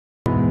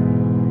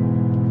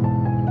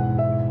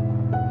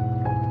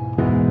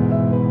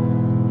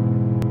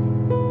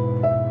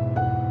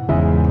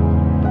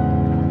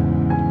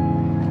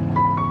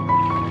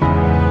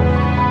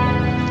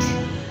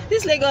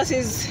this Lagos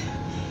is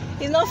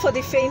not for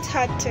the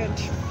faint-hearted.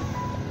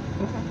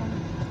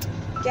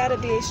 Gotta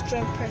be a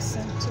strong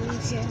person to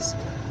live here.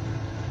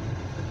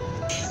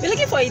 We're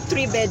looking for a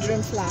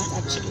 3-bedroom flat,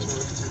 actually.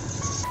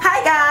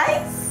 Hi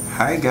guys.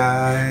 Hi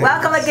guys.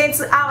 Welcome again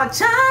to our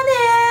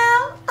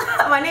channel.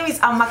 My name is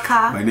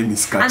Amaka. My name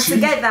is Kachi. And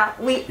together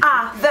we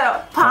are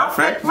the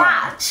Perfect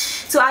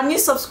Match. To our new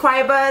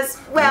subscribers,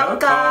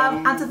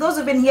 welcome. And to those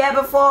who've been here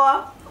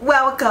before,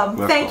 welcome.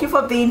 Thank you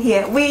for being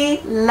here. We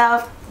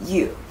love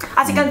you.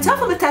 As you can tell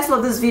from the title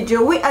of this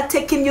video, we are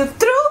taking you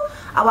through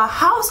our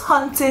house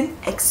hunting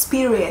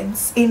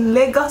experience in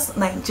Lagos,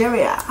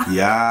 Nigeria.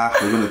 Yeah,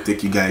 we're going to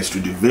take you guys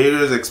through the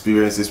various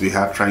experiences we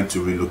have trying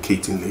to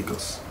relocate in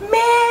Lagos.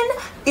 Man,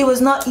 it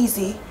was not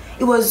easy.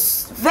 It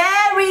was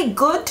very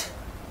good.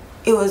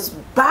 It was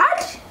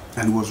bad.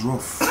 And it was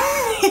rough.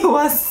 It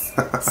was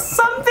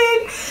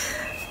something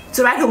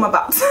to write home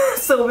about.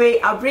 So we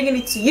are bringing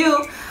it to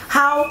you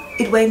how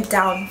it went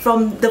down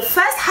from the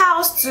first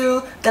house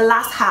to the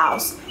last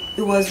house.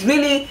 It was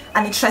really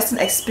an interesting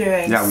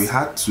experience. Yeah, we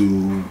had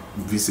to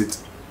visit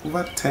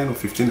over 10 or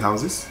 15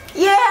 houses.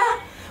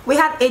 Yeah, we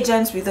had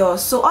agents with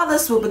us, so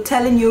others will be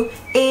telling you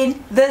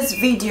in this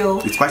video.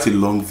 It's quite a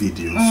long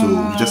video, so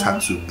we just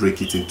had to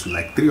break it into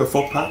like 3 or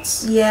 4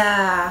 parts.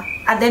 Yeah,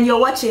 and then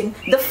you're watching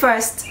the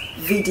first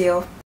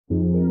video.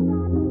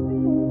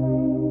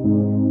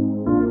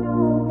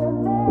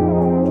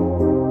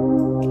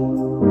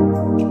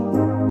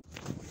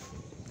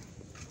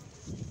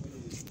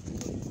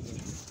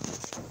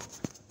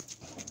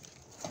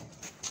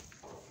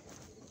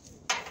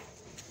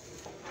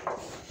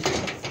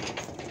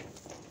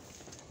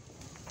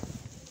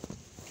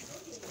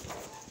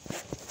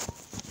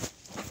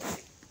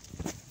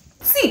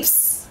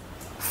 Tips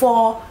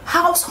for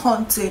house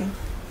hunting,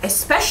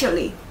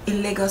 especially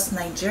in Lagos,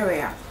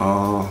 Nigeria.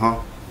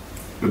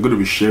 We're going to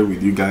be sharing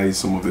with you guys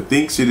some of the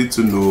things you need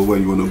to know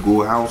when you want to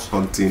go house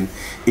hunting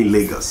in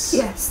Lagos.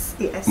 Yes,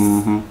 yes.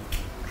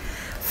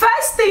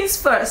 First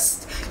things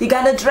first, you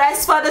gotta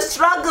dress for the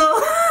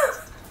struggle.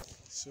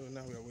 So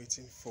now we are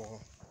waiting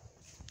for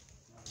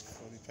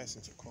the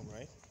person to come,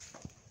 right?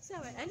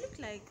 Sorry, I look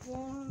like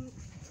one.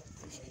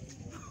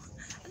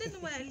 I don't know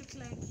what I look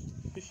like.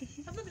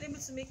 I've not been able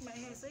to make my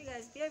hair, so you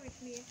guys bear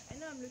with me. I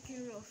know I'm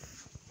looking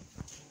rough.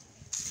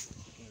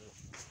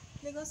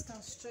 Lagos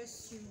can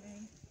stress you,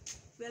 man.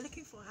 We are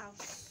looking for a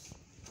house.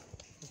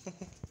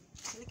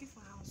 We're looking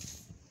for a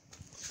house.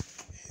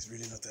 It's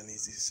really not an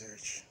easy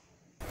search.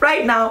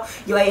 Right now,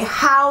 you are a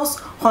house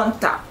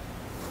hunter.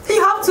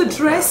 You have to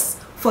dress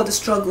for the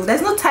struggle.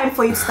 There's no time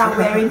for you to start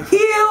wearing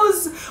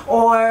heels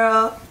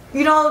or,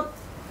 you know,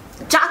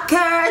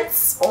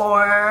 jackets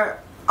or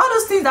all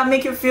those things that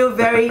make you feel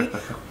very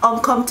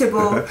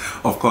uncomfortable.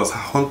 Of course,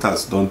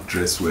 hunters don't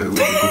dress well when they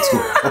go to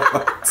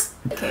hunt.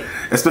 Okay.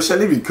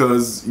 Especially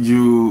because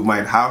you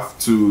might have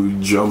to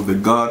jump the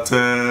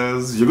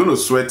gutters. You're going to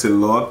sweat a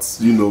lot,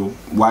 you know,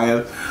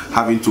 while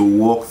having to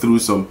walk through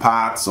some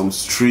paths, some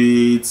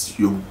streets.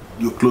 Your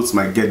clothes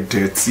might get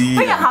dirty.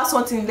 When you're house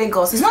hunting in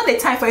Lagos, it's not the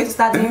time for you to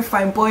start doing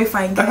fine boy,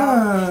 fine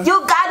girl.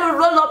 You gotta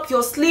roll up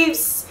your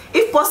sleeves.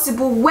 If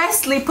possible, wear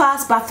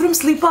slippers, bathroom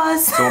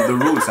slippers. Some of the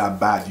roads are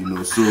bad, you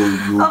know, so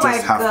you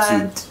just have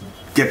to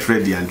get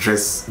ready and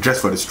dress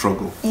for the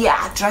struggle.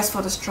 Yeah, dress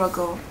for the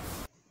struggle.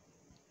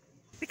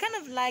 We kind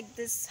of like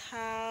this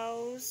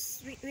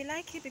house. We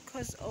like it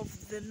because of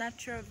the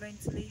natural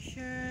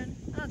ventilation.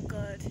 Oh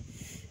God,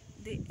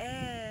 the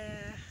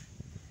air.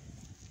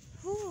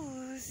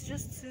 Ooh, it's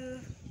just too.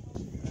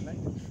 I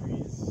like the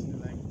trees.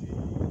 I like the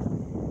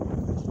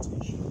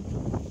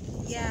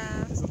vegetation.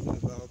 Yeah. There's something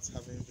about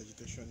having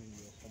vegetation in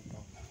your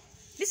compound.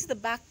 This is the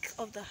back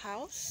of the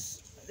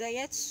house. They're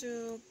yet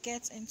to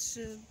get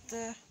into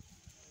the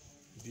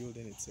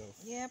building itself.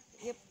 Yep.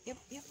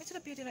 Into the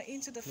building or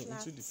into the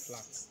flat? Into the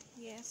flat.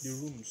 Yes. The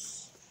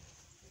rooms.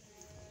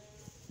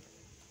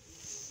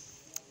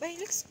 But it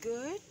looks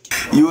good.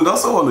 You would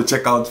also want to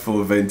check out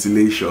for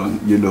ventilation,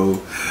 you know.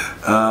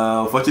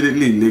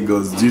 Fortunately in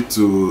Lagos, due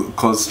to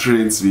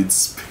constraints with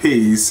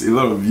space, a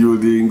lot of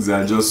buildings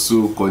are just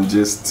so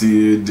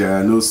congested. There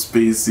are no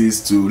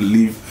spaces to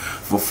leave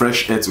for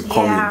fresh air to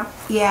come in.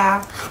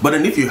 Yeah. But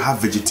then if you have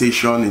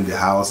vegetation in the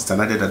house, it's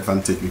an added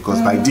advantage because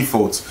by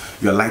default,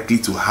 you're likely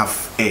to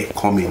have air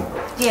coming.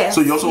 Yes.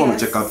 So you also want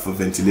to check out for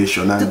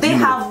ventilation. And, do they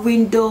have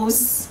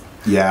windows?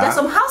 Yeah. There's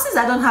some houses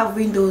that don't have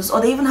windows,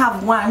 or they even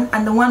have one,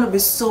 and the one will be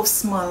so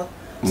small.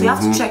 So you have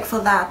to check for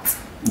that.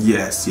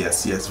 Yes,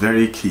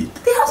 very key.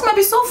 The house might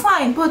be so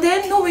fine, but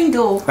then no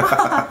window.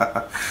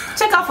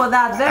 Check out for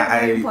that.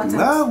 Very important.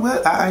 Well,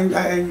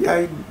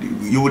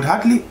 you would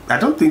hardly. I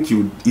don't think you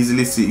would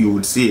easily see. You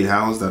would see a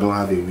house that don't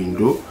have a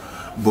window,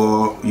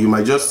 but you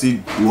might just see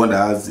one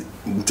that has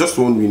just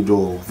one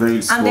window,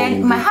 very small. And then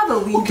window. might have a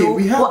window. Okay,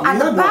 we had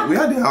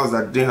the a house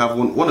that didn't have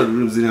one. One of the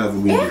rooms didn't have a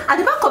window. Yeah, at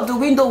the back of the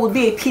window would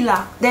be a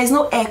pillar. There is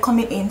no air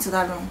coming into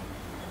that room.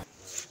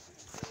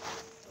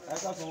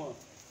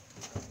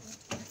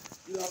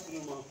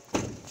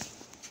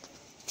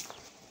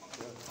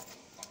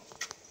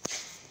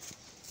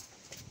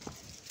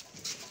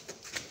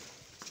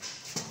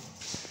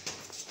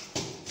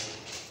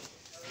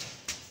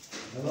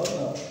 While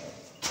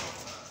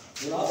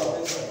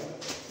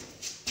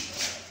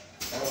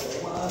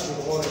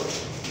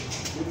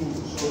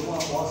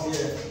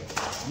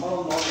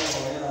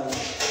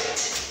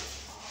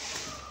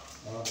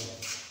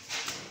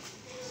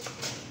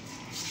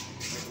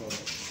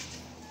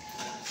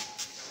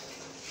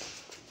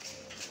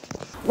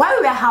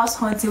we were house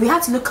hunting, we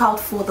had to look out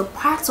for the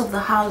parts of the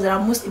house that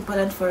are most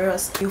important for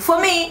us.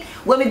 For me,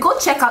 when we go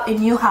check out a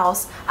new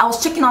house, I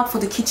was checking out for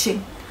the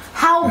kitchen.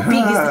 How big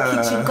is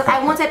the kitchen? Because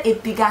I wanted a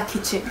bigger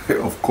kitchen.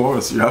 Of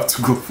course, you have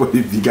to go for a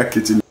bigger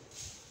kitchen.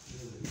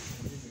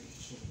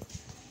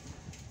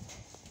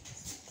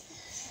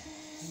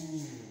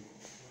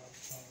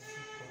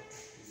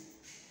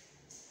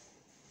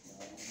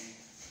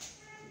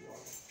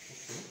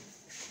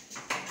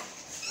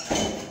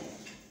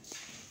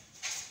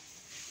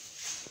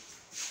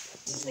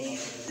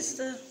 This is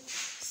the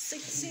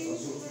sitting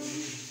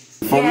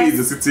room. For me, it's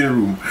the sitting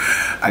room.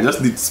 I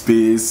just need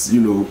space, you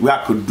know, where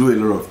I could do a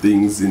lot of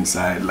things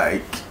inside,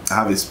 like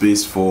have a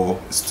space for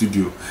a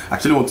studio. I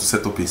actually want to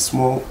set up a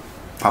small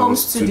home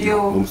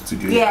studio.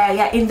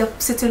 Yeah, in the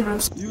sitting room.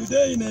 You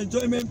there in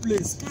enjoyment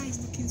place? This guy is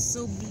looking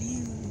so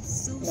blue,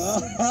 so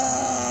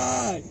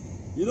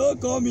you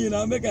don't come in,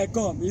 I'll make I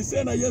come. You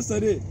said that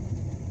yesterday.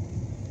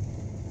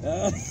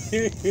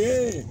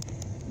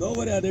 Don't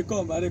worry, I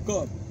come.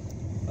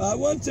 I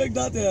want to check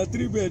that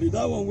 3-bed,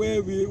 that one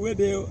where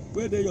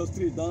they your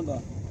street down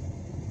there.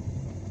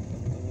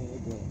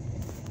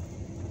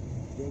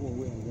 That one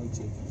where I want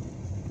to check.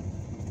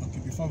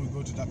 Okay, before we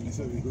go to that place,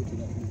 we go to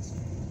that place.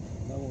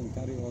 That one we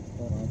carry out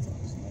our house.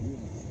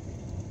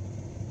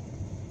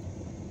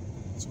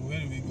 So where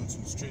do we go to?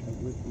 Straight?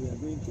 We are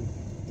going to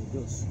the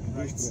Jos.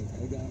 Right.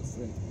 I got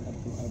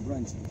a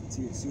branch.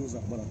 Seals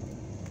at Barata.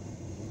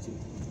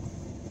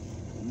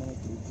 I'm out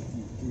to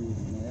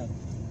my yard.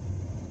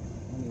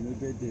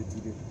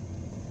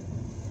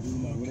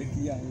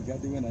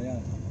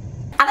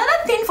 Another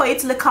thing for you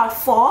to look out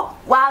for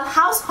while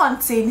house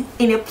hunting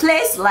in a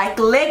place like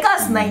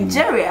Lagos,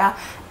 Nigeria,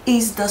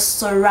 is the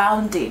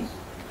surrounding,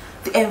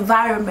 the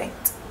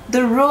environment,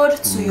 the road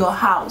to your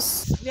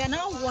house. We are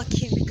now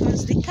walking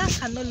because the car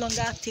can no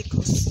longer take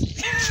us.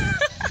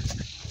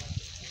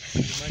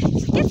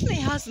 Getting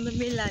a house in the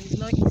mainland is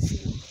not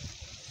easy,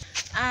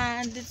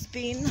 and it's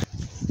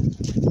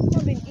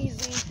not been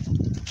easy.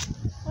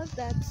 What's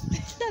that?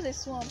 That is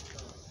swamp.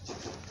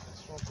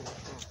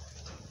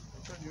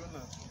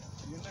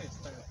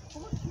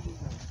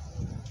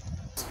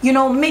 You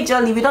know,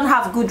 majorly we don't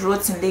have good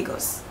roads in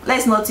Lagos.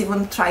 Let's not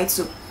even try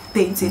to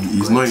paint it.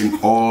 It's not in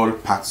all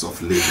parts of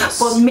Lagos.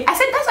 But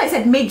that's why I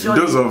said majorly.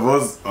 Those of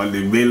us on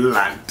the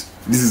mainland,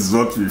 this is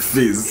what we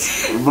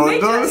face. But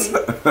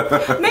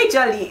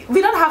majorly,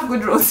 we don't have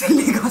good roads in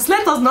Lagos.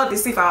 Let us not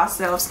deceive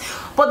ourselves.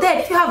 But then,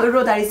 if you have a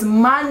road that is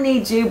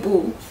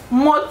manageable,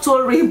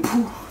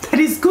 motorable, that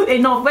is good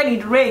enough when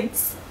it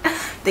rains,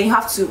 then you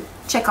have to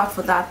check out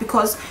for that,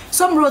 because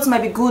some roads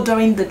might be good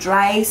during the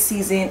dry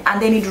season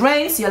and then it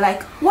rains, you're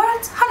like,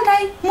 what? How did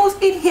I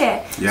move in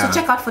here? So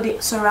check out for the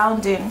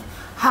surrounding.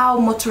 How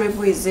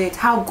motorable is it?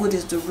 How good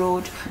is the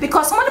road?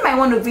 Because somebody might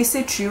want to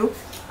visit you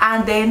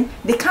and then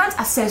they can't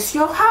access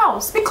your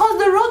house because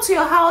the road to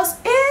your house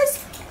is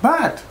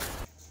bad.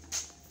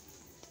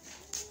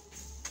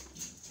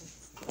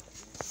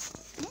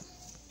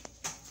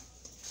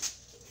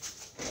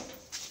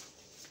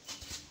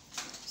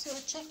 So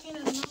we're checking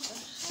another house.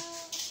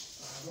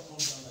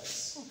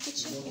 Oh,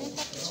 kitchen.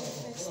 Enter kitchen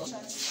first.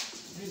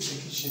 This is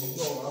the kitchen.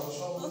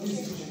 No, this is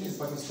the kitchen. This is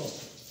the stop.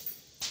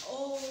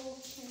 Oh,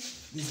 okay.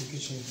 This is the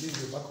kitchen. This is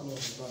the balcony of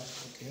the back.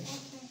 Okay.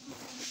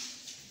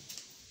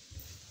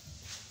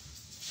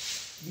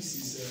 This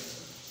is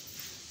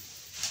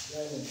the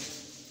island.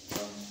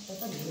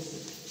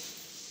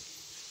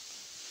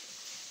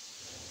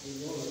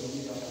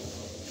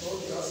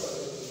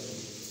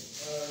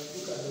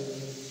 Look at the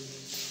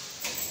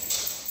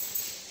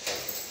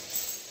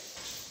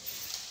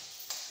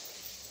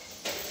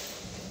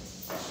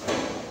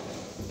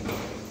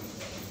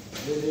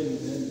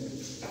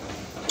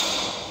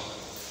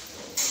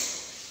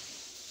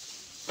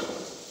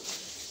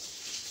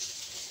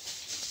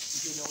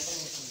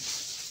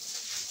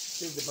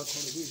this is the back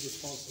corner, this is the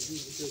sponsor, this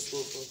is the first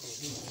floor corner.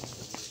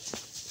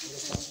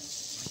 Understand?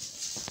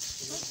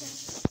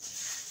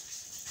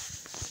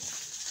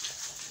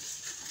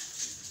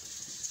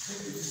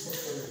 Okay. This is the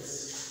first toilet.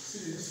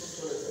 See the first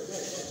toilet.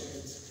 I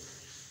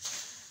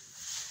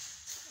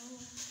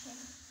don't check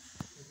it.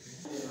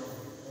 Okay.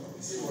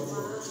 You see what?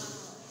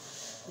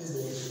 This is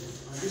the washroom.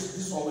 And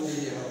this one will be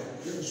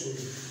let me show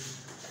you.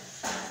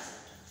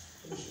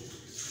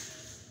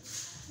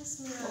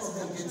 All of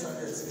them get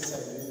toilets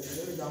inside.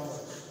 Very down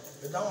one.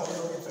 The down one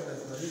will get toilet.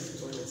 This is the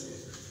toilet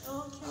here.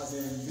 Okay. As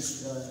in this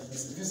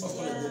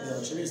toilet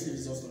there. She is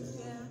this toilet.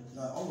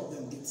 Now all of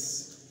them get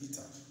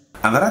heater.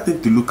 Another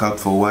thing to look out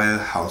for while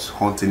house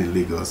hunting in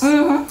Lagos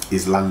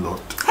is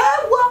landlord.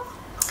 Well,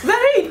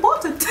 very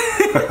important.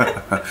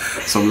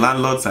 Some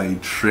landlords are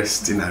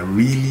interesting and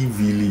really,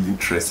 really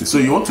interesting. So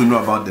you want to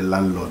know about the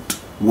landlord.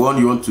 One,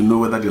 you want to know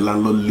whether the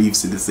landlord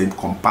lives in the same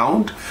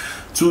compound.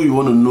 Two, you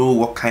want to know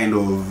what kind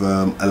of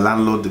a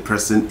landlord the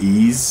person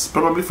is,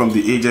 probably from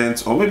the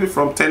agent or maybe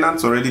from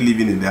tenants already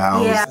living in the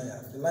house. Yeah.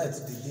 The light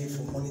they give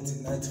from morning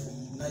to night,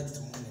 from night to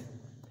morning.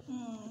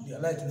 The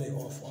light they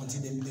off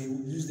until they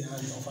use the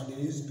hand off and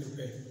they use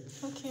prepare.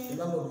 Okay.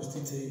 The landlord will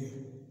still tell you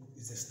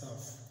it's the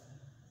staff.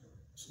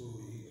 So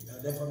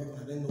therefore people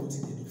don't know what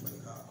they do for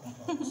the car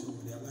compound. So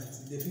their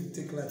lights, they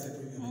take light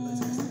every day. The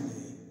lights are still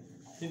there.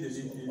 The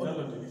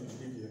landlord live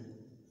here.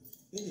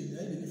 They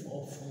live for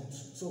all front.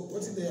 So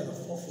what's in there?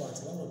 4 flats.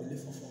 The landlord they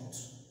live for front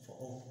for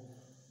all.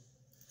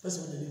 First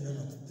of all, they live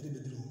in a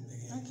 3-bedroom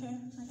again. Okay.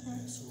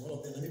 So all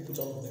of them, let me put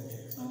all of them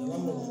here. And the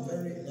landlord is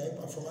very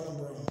nice from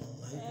Anambra.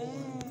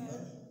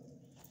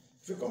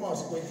 If you come out,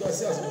 you go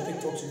see us, we'll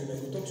talk to you.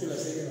 We'll talk to you like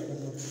saying, I don't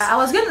know. I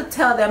was going to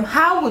tell them,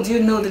 how would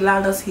you know the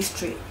landlord's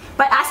history?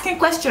 By asking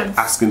questions.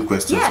 Asking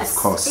questions, yes,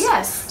 of course.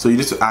 Yes. So you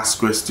need to ask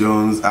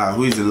questions.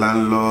 Who is the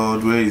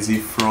landlord? Where is he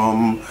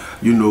from?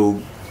 You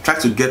know, try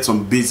to get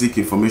some basic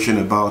information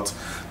about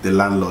the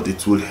landlord.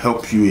 It will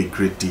help you a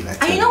great deal.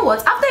 And you know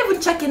what? After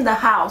even checking the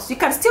house, you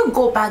can still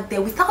go back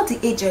there without the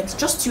agent,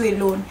 just you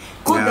alone.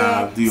 Go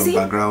there, do your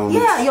background.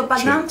 Yeah, your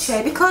background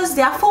check, because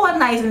there are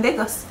 419s in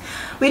Lagos.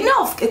 We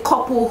know of a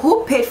couple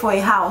who paid for a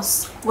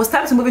house. It was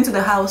time to move into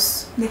the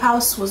house. The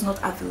house was not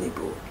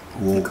available.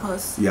 Whoa.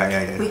 Because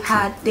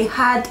they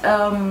had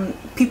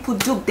people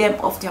dupe them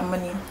of their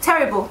money.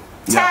 Terrible.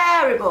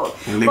 Terrible.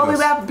 But we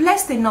were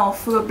blessed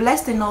enough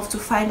to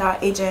find our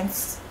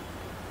agents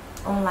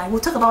online.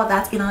 We'll talk about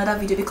that in another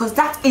video, because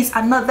that is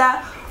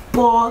another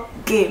ball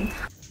game.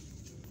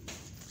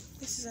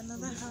 This is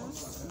another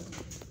house.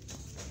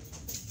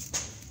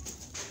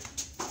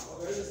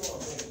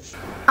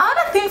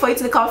 Another thing for you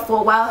to look out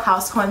for while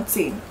house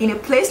hunting in a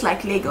place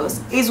like Lagos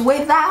is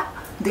whether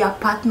the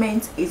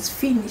apartment is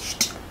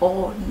finished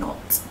or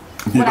not.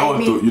 You don't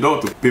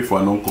want to pay for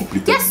an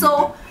uncompleted. Yes,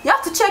 so you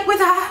have to check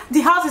whether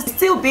the house is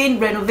still being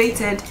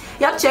renovated.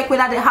 You have to check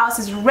whether the house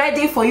is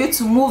ready for you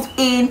to move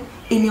in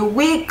a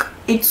week,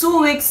 in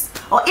 2 weeks,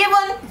 or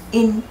even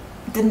in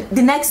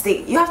the next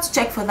day. You have to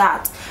check for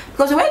that,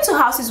 because we went to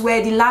houses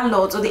where the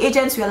landlords or the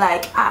agents were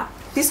like,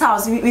 this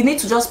house, we need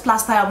to just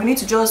plaster, we need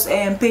to just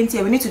paint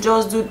here, we need to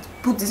just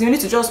put this, we need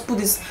to just put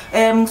this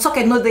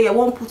socket not there,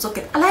 won't put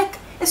socket. I like,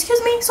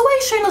 excuse me, so why are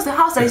you showing us the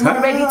house that is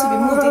not ready to be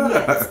moved in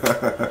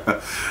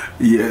yet?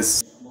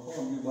 Yes.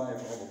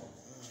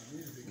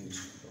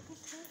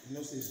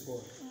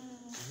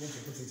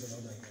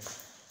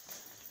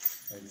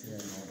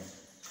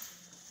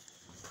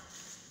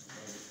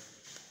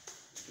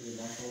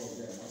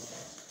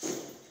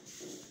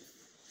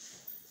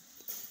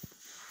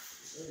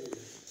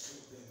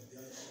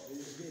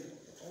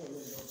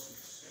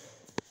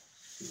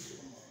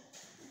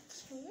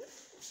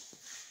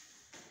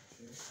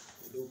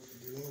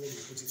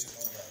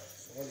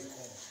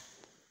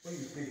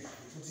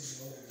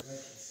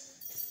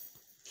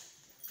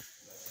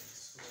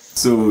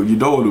 So you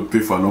don't want to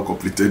pay for an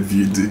uncompleted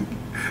building.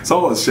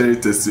 Someone was sharing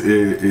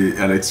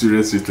an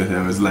experience with him.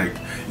 It was like,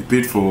 he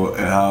paid for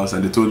a house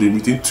and they told him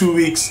within 2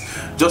 weeks,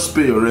 just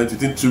pay your rent.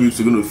 Within 2 weeks,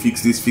 we're going to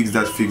fix this, fix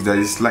that, fix that.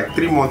 It's like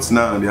 3 months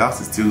now and the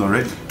house is still not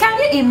ready. Can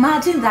you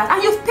imagine that?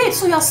 And you've paid,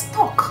 so you're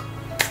stuck.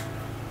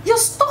 You're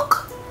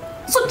stuck.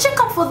 So check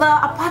out for the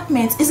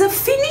apartment. Is it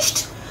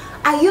finished?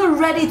 Are you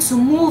ready to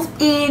move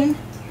in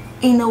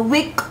a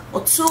week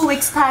or 2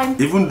 weeks time?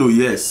 Even though,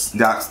 yes,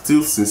 there are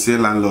still sincere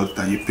landlords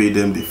that you pay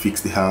them, they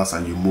fix the house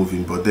and you move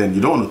in, but then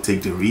you don't want to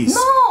take the risk.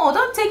 No,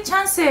 don't take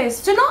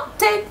chances. Do not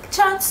take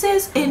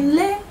chances in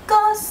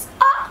Lagos.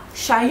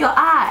 Shine your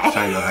eye.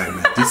 Shine your eye,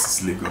 man.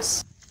 This is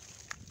Lagos.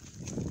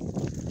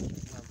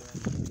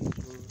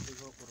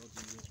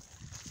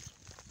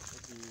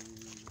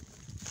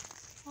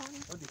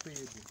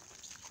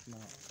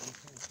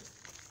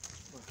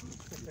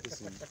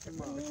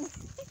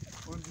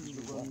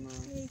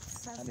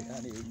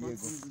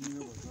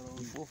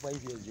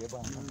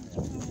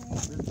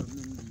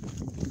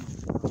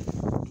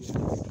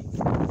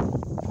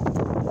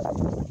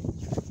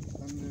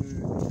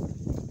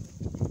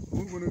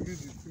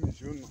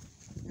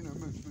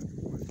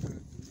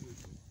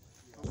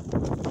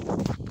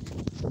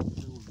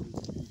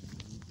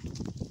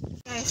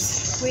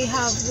 Guys, we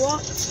have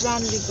walked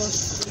around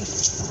Lagos today.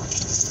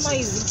 It's not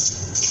easy.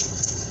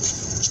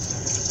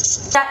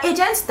 There are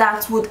agents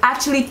that would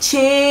actually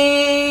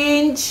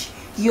change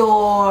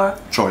your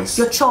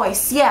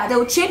choice. Yeah, they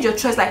will change your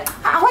choice. Like,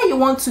 why you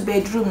want 2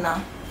 bedroom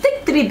now?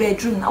 Take 3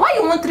 bedroom now. Why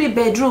you want 3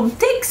 bedroom?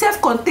 Take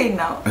self-contained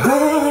now.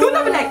 You will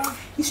not be like,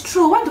 it's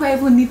true, why do I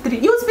even need 3?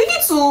 You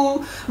begin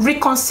to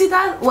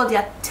reconsider what they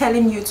are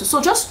telling you to.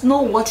 So just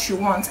know what you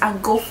want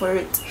and go for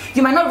it.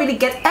 You might not really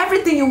get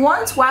everything you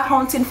want while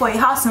hunting for a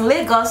house in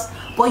Lagos,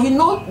 but you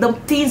know the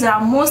things that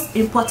are most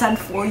important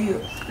for you.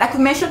 Like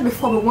we mentioned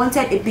before, we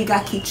wanted a bigger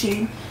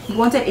kitchen, we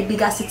wanted a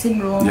bigger sitting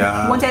room, we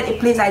wanted a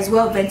place that is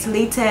well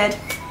ventilated.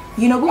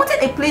 You know, we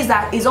wanted a place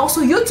that is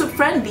also YouTube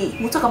friendly.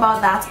 We'll talk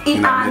about that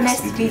in our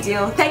next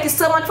video. Thank you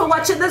so much for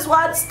watching this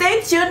one.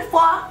 Stay tuned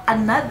for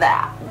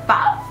another.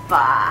 Bye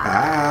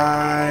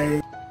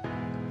bye. Bye.